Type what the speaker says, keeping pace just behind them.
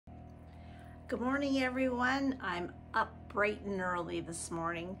Good morning, everyone. I'm up bright and early this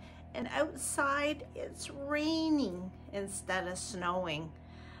morning, and outside it's raining instead of snowing.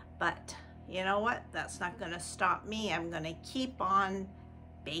 But you know what? That's not going to stop me. I'm going to keep on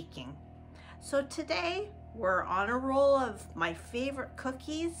baking. So today we're on a roll of my favorite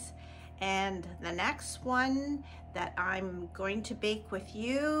cookies, and the next one that I'm going to bake with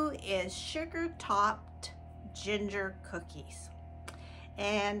you is sugar-topped ginger cookies.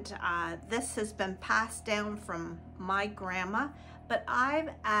 And this has been passed down from my grandma, but I've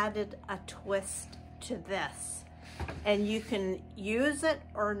added a twist to this, and you can use it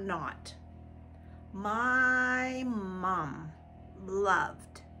or not. My mom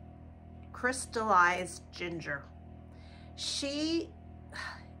loved crystallized ginger. She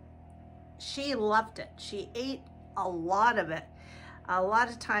loved it. She ate a lot of it. A lot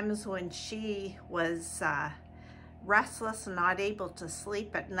of times when she was restless and not able to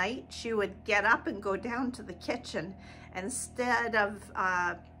sleep at night, she would get up and go down to the kitchen. Instead of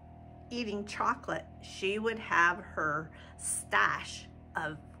eating chocolate, she would have her stash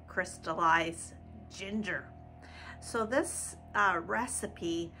of crystallized ginger. So this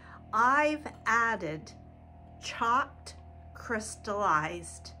recipe, I've added chopped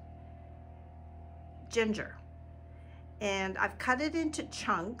crystallized ginger, and I've cut it into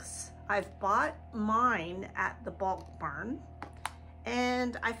chunks. I've bought mine at the bulk barn,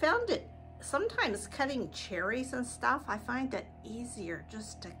 and I found it sometimes cutting cherries and stuff, I find it easier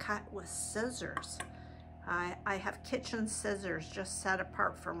just to cut with scissors. I have kitchen scissors just set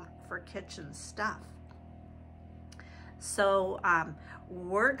apart for kitchen stuff. So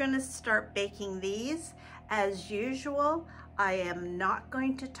we're gonna start baking these. As usual, I am not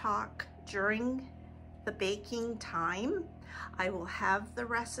going to talk during the baking time. I will have the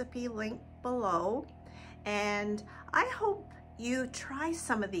recipe linked below, and I hope you try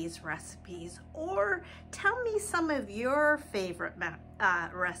some of these recipes, or tell me some of your favorite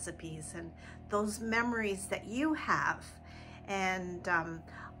recipes and those memories that you have. And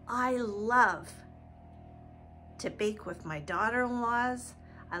I love to bake with my daughter-in-laws.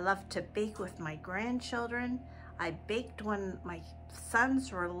 I love to bake with my grandchildren. I baked when my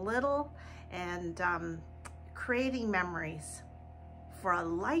sons were little, and creating memories for a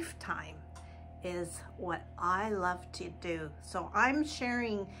lifetime is what I love to do. So I'm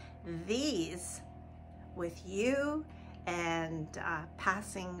sharing these with you and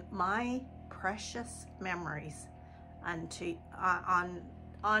passing my precious memories onto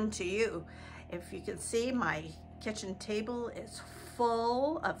you. If you can see, my kitchen table is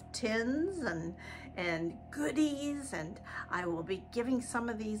full of tins and goodies, and I will be giving some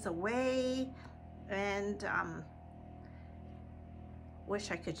of these away, and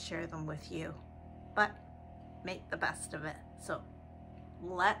wish I could share them with you, but make the best of it. So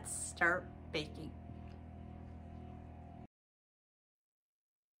let's start baking.